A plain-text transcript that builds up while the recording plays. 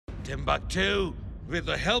Timbuktu, with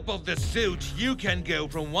the help of the suit, you can go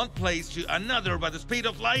from one place to another by the speed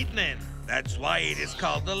of lightning. That's why it is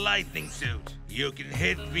called the lightning suit. You can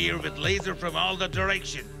hit Veer with laser from all the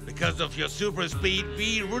direction. Because of your super speed,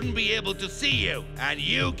 Veer wouldn't be able to see you, and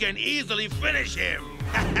you can easily finish him.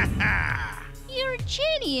 You're a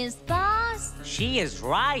genius, boss. She is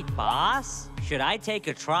right, boss. Should I take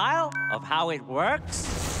a trial of how it works?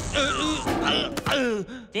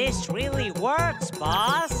 This really works,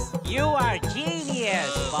 boss. You are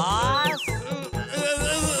genius, boss.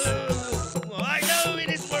 I know it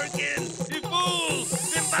is working. You fool!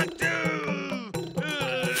 Timbuktu!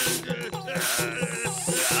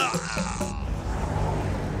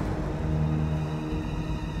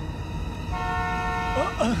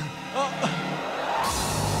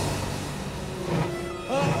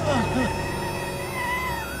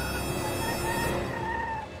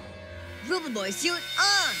 Roboboy suit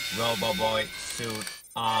on! Roboboy suit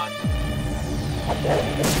on.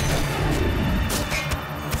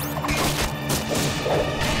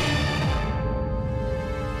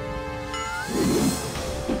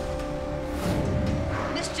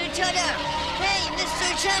 Mr. Chana! Hey, Mr.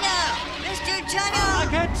 Chana! Mr. Chana! I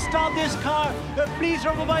can't stop this car. Please,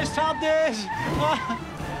 Roboboy, stop this.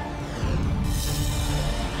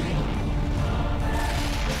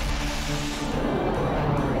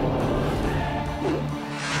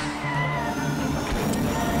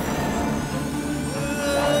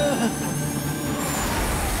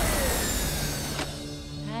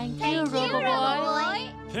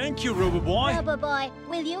 Thank you, Roboboy. Roboboy,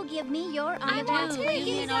 will you give me your autograph too? Give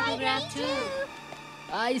me an autograph too.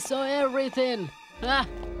 I saw everything. The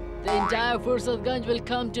entire Fursadganj will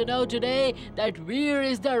come to know today that Veer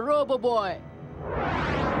is the Roboboy.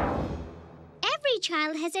 Every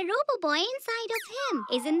child has a Roboboy inside of him.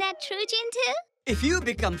 Isn't that true, Jintu? If you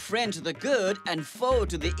become friend to the good and foe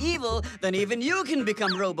to the evil, then even you can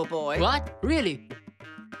become Roboboy. What? Really?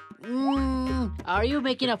 Are you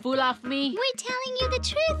making a fool of me? We're telling you the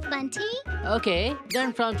truth, Bunty. Okay,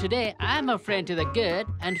 then from today, I'm a friend to the good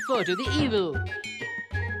and foe to the evil.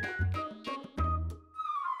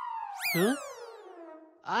 Huh?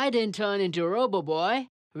 I didn't turn into Roboboy.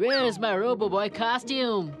 Where's my Roboboy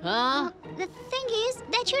costume, huh? The thing is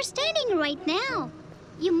that you're standing right now.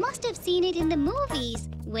 You must have seen it in the movies.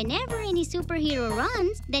 Whenever any superhero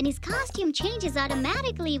runs, then his costume changes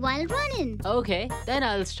automatically while running. Okay, then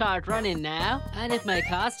I'll start running now. And if my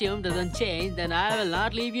costume doesn't change, then I will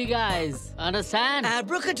not leave you guys. Understand?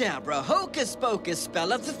 Abracadabra, hocus pocus,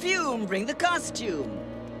 spell of the fume, bring the costume.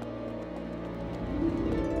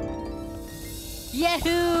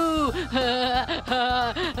 Yahoo!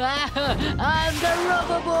 I'm the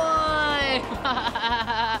Roboboy!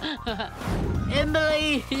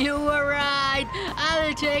 Emily, you were right. I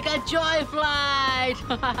will take a joy flight.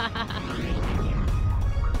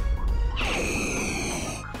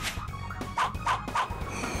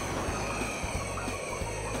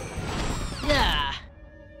 Yeah.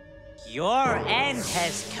 Your end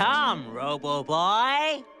has come,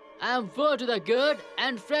 Roboboy. I'm foe to the good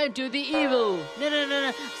and friend to the evil.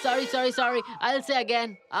 No. Sorry. I'll say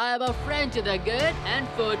again. I'm a friend to the good and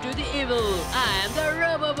foe to the evil. I am the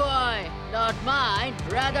Roboboy. Not mine,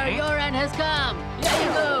 rather your end has come. Here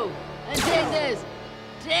you go. And take this.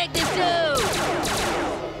 Take this too.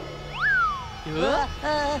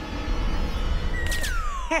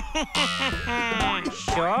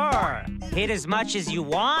 Sure. Hit as much as you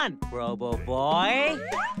want, Roboboy.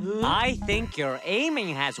 I think your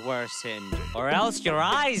aiming has worsened, or else your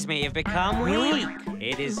eyes may have become weak.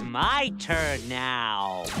 It is my turn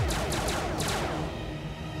now.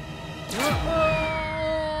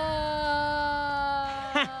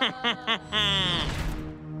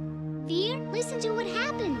 Veer, listen to what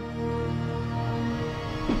happened.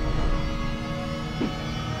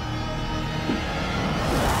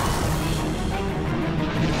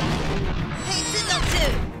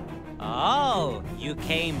 Oh, you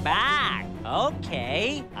came back.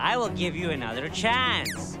 Okay, I will give you another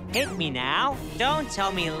chance. Hit me now. Don't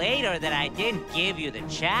tell me later that I didn't give you the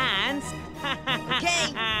chance.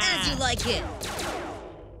 Okay, as you like it.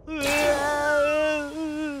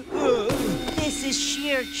 This is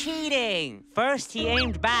sheer cheating. First he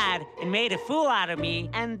aimed bad and made a fool out of me,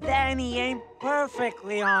 and then he aimed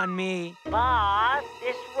perfectly on me. Boss,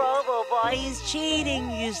 this Roboboy is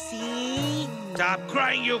cheating, you see? Stop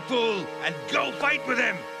crying, you fool, and go fight with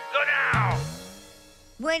him. Go now!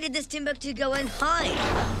 Where did this Timbuktu go and hide?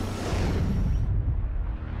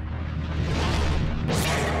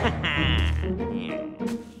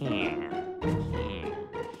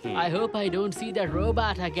 I hope I don't see that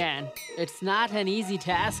robot again. It's not an easy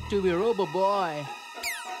task to be Roboboy.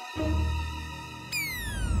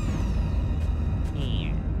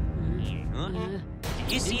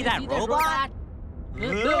 You see that robot?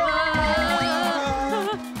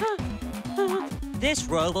 This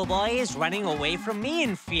Robo-Boy is running away from me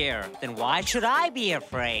in fear. Then why should I be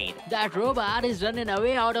afraid? That robot is running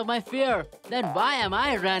away out of my fear. Then why am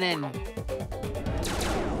I running?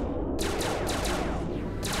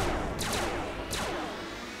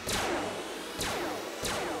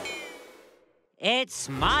 It's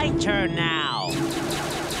my turn now.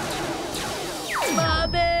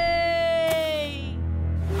 Bobby!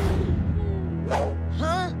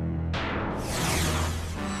 Huh?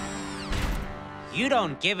 You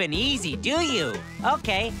don't give an easy, do you?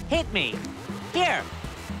 Okay, hit me. Here.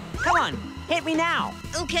 Come on, hit me now.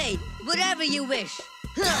 Okay, whatever you wish.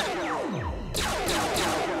 Huh.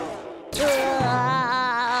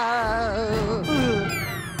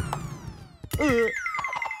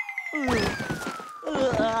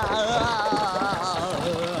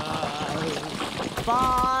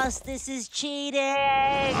 Boss, this is cheating.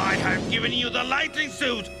 I have given you the lightning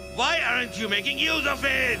suit. Why aren't you making use of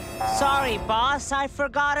it? Sorry, boss, I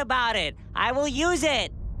forgot about it. I will use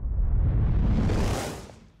it.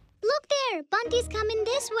 Look there! Bunty's coming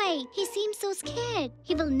this way. He seems so scared.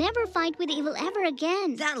 He will never fight with evil ever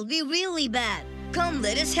again. That'll be really bad. Come,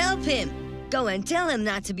 let us help him. Go and tell him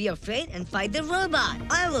not to be afraid and fight the robot.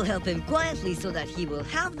 I will help him quietly so that he will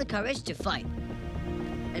have the courage to fight.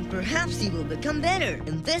 And perhaps he will become better.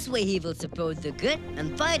 In this way, he will support the good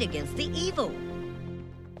and fight against the evil.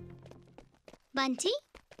 Bunty?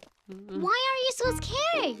 Why are you so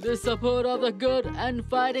scared? The support of the good and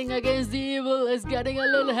fighting against the evil is getting a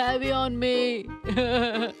little heavy on me.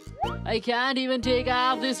 I can't even take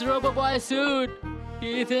off this Robo-Boy suit.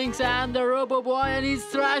 He thinks I'm the Robo-Boy and he's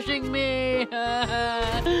thrashing me.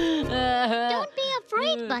 Don't be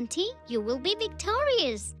afraid, Bunty. You will be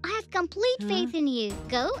victorious. I have complete faith in you.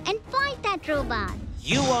 Go and fight that robot.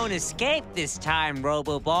 You won't escape this time,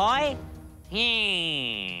 Robo-Boy.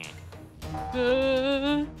 Yay!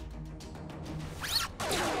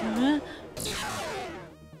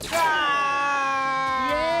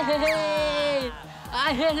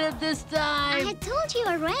 I hit it this I time. had told you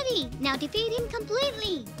already. Now defeat him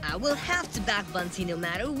completely. I will have to back Bunty no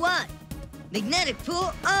matter what. Magnetic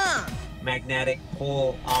pull on! Magnetic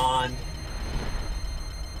pull on.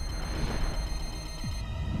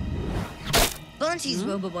 Bunty's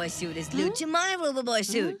Robo-Boy suit is glued to my Robo-Boy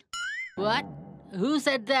suit. What? Who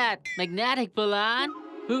said that? Magnetic pull on?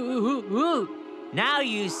 Who? Now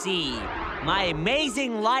you see, my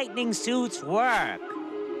amazing lightning suits work.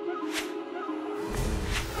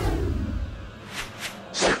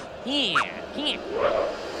 Here.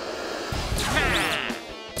 Ha!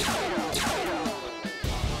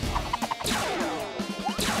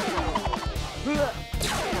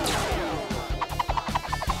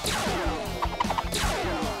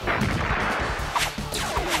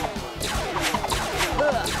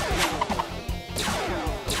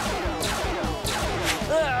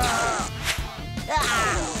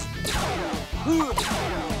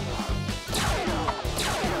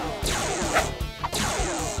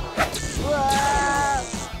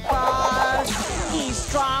 Boss, he's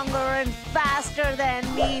stronger and faster than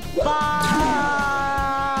me, boss!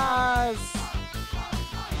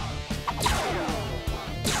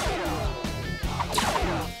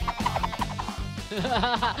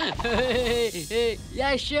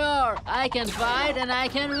 Yeah, sure. I can fight and I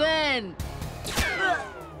can win.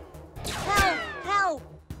 Help!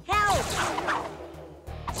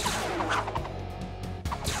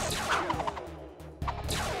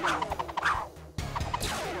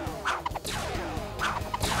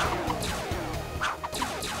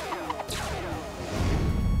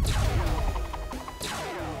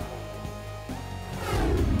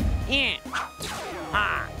 Yeah.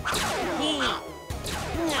 Ha.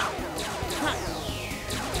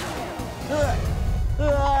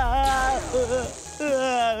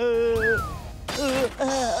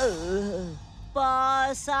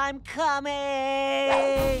 Boss, I'm coming.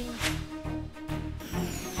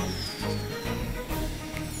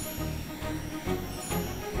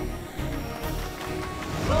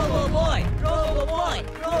 Robo-Boy!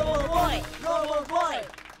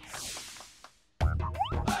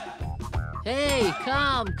 Hey,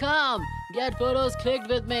 come. Get photos clicked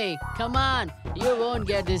with me. Come on. You won't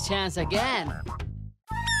get this chance again.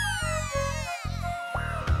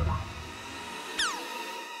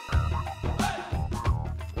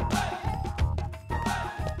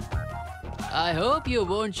 I hope you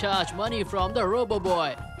won't charge money from the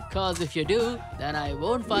Robo-Boy. Cause if you do, then I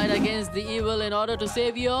won't fight against the evil in order to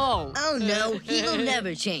save you all. Oh no, he will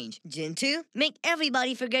never change. Jintu, make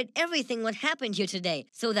everybody forget everything what happened here today,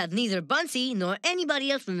 so that neither Bunty nor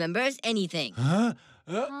anybody else remembers anything. Huh?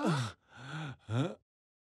 Huh?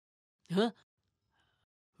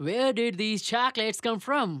 Where did these chocolates come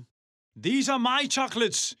from? These are my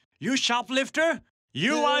chocolates. You shoplifter?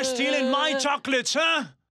 You are stealing my chocolates, huh?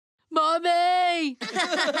 Mommy!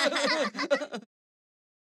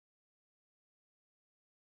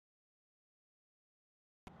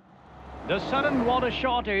 The sudden water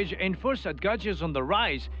shortage in Fursadganj is on the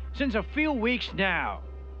rise since a few weeks now.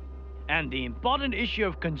 And the important issue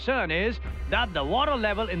of concern is that the water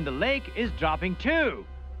level in the lake is dropping too.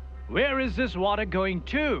 Where is this water going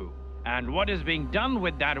to? And what is being done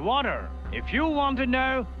with that water? If you want to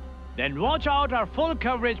know, then watch out our full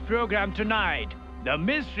coverage program tonight, The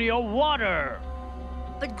Mystery of Water.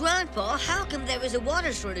 But Grandpa, how come there is a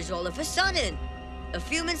water shortage all of a sudden? A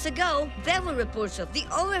few minutes ago, there were reports of the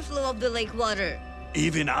overflow of the lake water.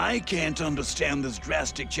 Even I can't understand this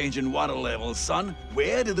drastic change in water levels, son.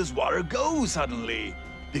 Where did this water go suddenly?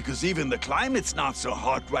 Because even the climate's not so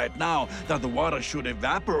hot right now that the water should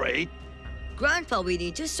evaporate. Grandpa, we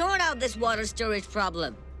need to sort out this water storage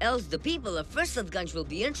problem. Else the people of Fursadganj will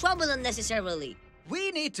be in trouble unnecessarily.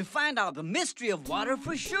 We need to find out the mystery of water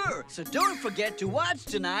for sure. So don't forget to watch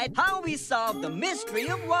tonight how we solve the mystery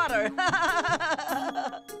of water.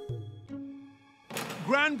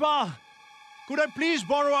 Grandpa, could I please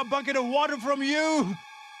borrow a bucket of water from you?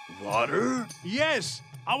 Water? Yes.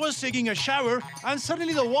 I was taking a shower and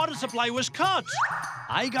suddenly the water supply was cut.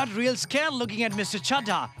 I got real scared looking at Mr.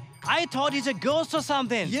 Chadda. I thought he's a ghost or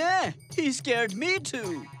something. Yeah, he scared me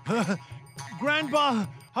too. Grandpa,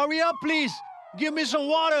 hurry up, please. Give me some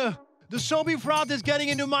water. The soapy froth is getting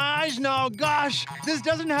into my eyes now. Gosh, this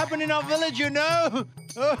doesn't happen in our village, you know.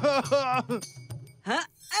 Huh?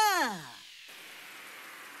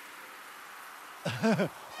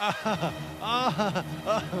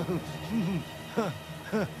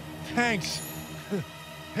 Thanks.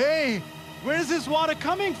 Hey, where's this water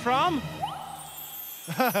coming from?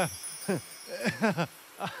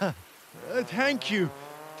 Thank you.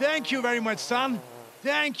 Thank you very much, son.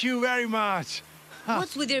 Thank you very much.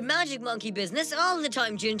 What's with your magic monkey business all the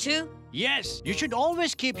time, Jintu? Yes, you should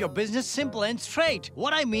always keep your business simple and straight.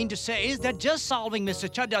 What I mean to say is that just solving Mr.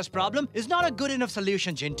 Chadda's problem is not a good enough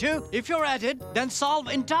solution, Jintu. If you're at it, then solve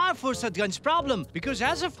entire Fursadganj's problem. Because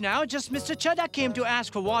as of now, just Mr. Chadda came to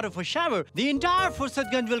ask for water for shower. The entire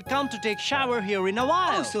Fursadganj will come to take shower here in a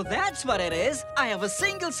while. Oh, so that's what it is. I have a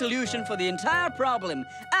single solution for the entire problem.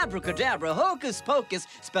 Abracadabra, hocus pocus,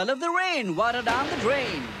 spell of the rain, water down the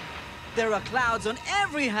drain. There are clouds on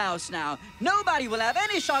every house now. Nobody will have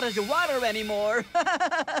any shortage of water anymore.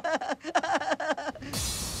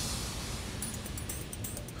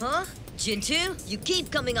 Huh? Jintu, you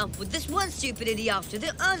keep coming up with this one stupidity after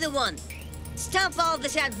the other one. Stop all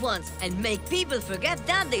this at once and make people forget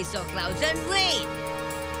that they saw clouds and rain.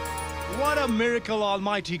 What a miracle,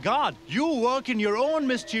 Almighty God. You work in your own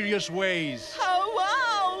mysterious ways. Oh,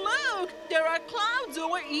 wow, look! There are clouds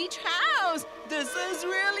over each house. This is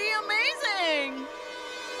really amazing.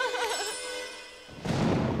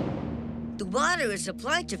 The water is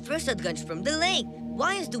supplied to Fursadganj from the lake.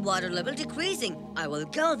 Why is the water level decreasing? I will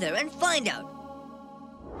go there and find out.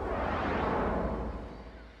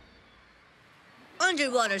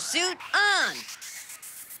 Underwater suit on!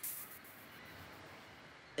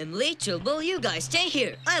 Emily, Chilbo, you guys stay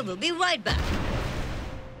here. I will be right back.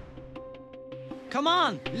 Come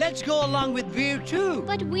on, let's go along with Veer too.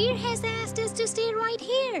 But Veer has asked us to stay right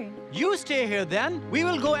here. You stay here then. We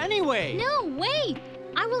will go anyway. No, wait.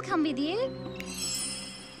 I will come with you.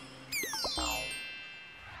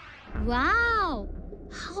 Wow!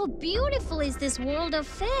 How beautiful is this world of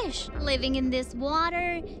fish, living in this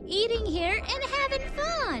water, eating here, and having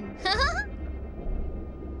fun!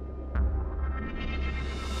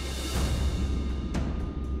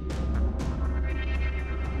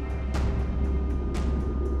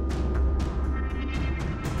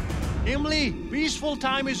 Emily, peaceful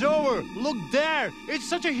time is over. Look there. It's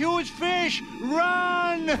such a huge fish.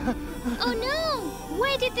 Run! Oh no!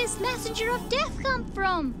 Where did this messenger of death come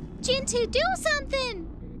from? Jintu, do something!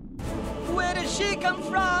 Where did she come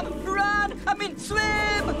from? Run! I mean,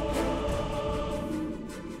 swim!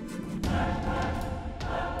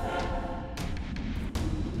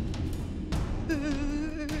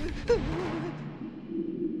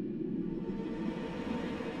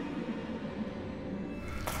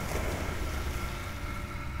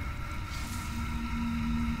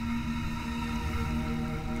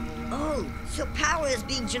 Oh, so power is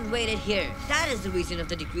being generated here. That is the reason of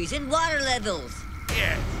the decrease in water levels.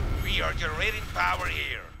 Yes, we are generating power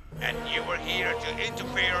here, and you are here to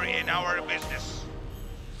interfere in our business.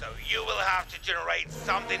 So you will have to generate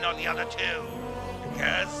something or the other too,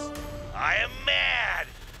 because I am mad.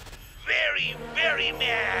 Very, very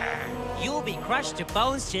mad. You'll be crushed to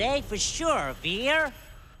bones today for sure, Veer.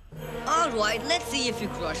 All right, let's see if you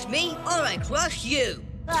crush me or I crush you.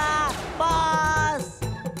 Ah, boss!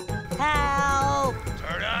 Help!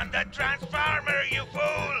 Turn on the transformer, you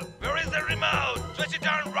fool! Where is the remote? Switch it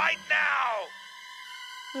on right now!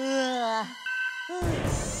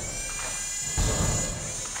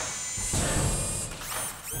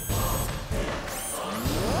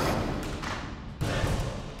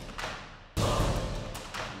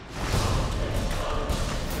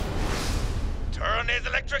 Turn his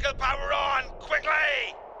electrical power on, quickly!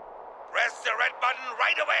 Press the red button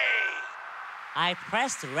right away! I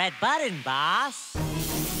pressed the red button, boss.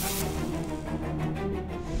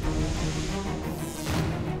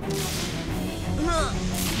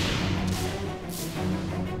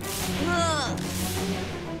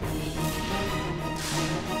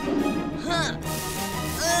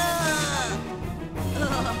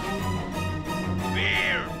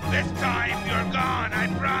 Veer, this time you're gone, I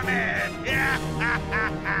promise!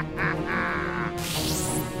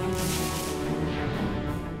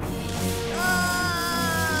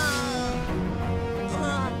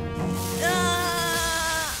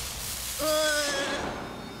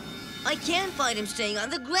 I can't fight him staying on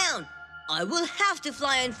the ground. I will have to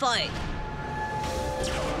fly and fight.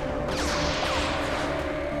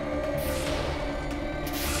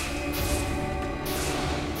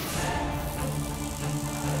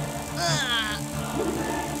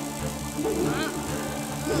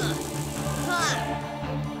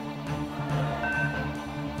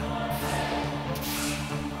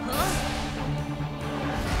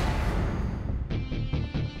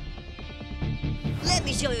 Let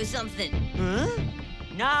me show you something. Huh?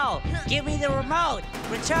 No! Give me the remote!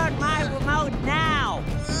 Return my remote now!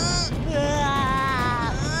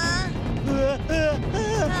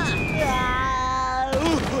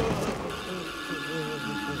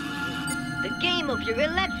 The game of your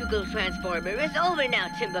electrical transformer is over now,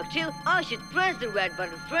 Timbuktu. I should press the red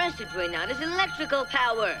button first to drain out his electrical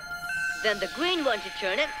power. Then the green one to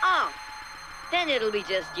turn it off. Then it'll be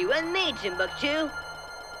just you and me, Timbuktu.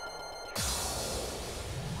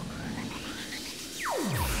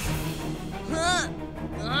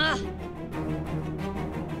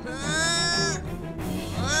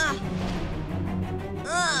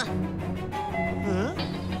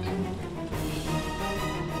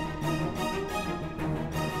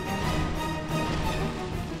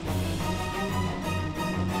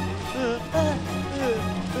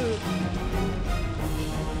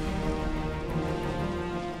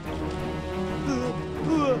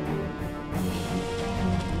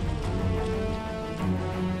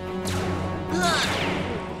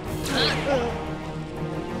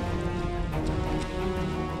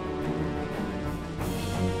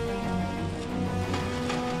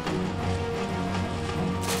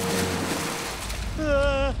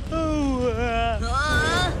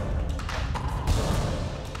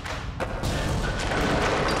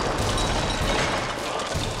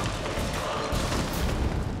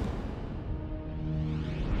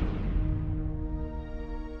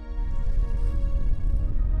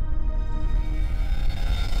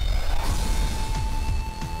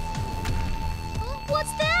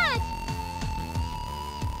 What's that?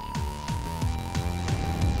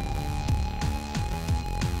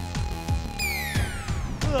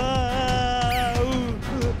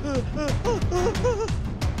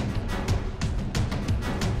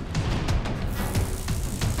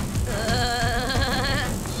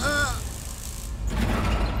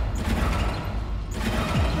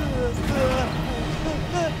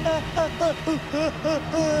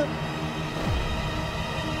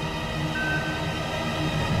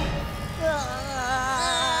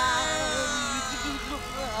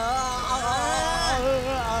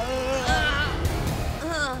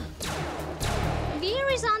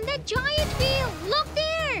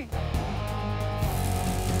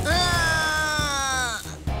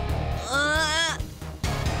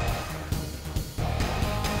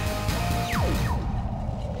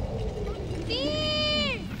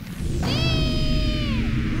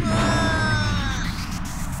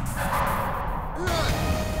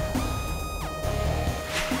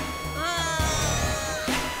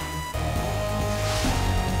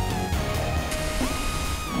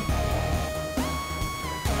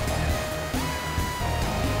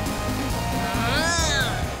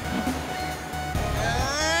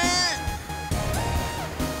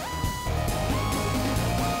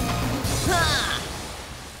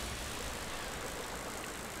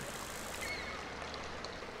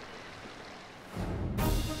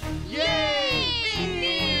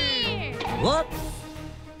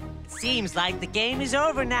 Seems like the game is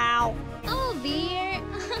over now. Oh, Veer.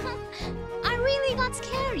 I really got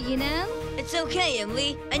scared, you know? It's okay,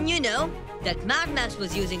 Emily. And you know that Mad Max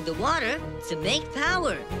was using the water to make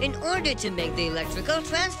power in order to make the electrical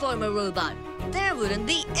transformer robot. There wouldn't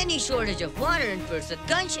be any shortage of water in First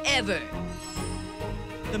Gunch ever.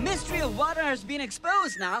 The mystery of water has been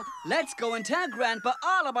exposed now. Let's go and tell Grandpa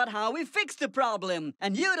all about how we fixed the problem.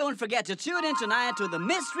 And you don't forget to tune in tonight to The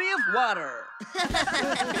Mystery of Water.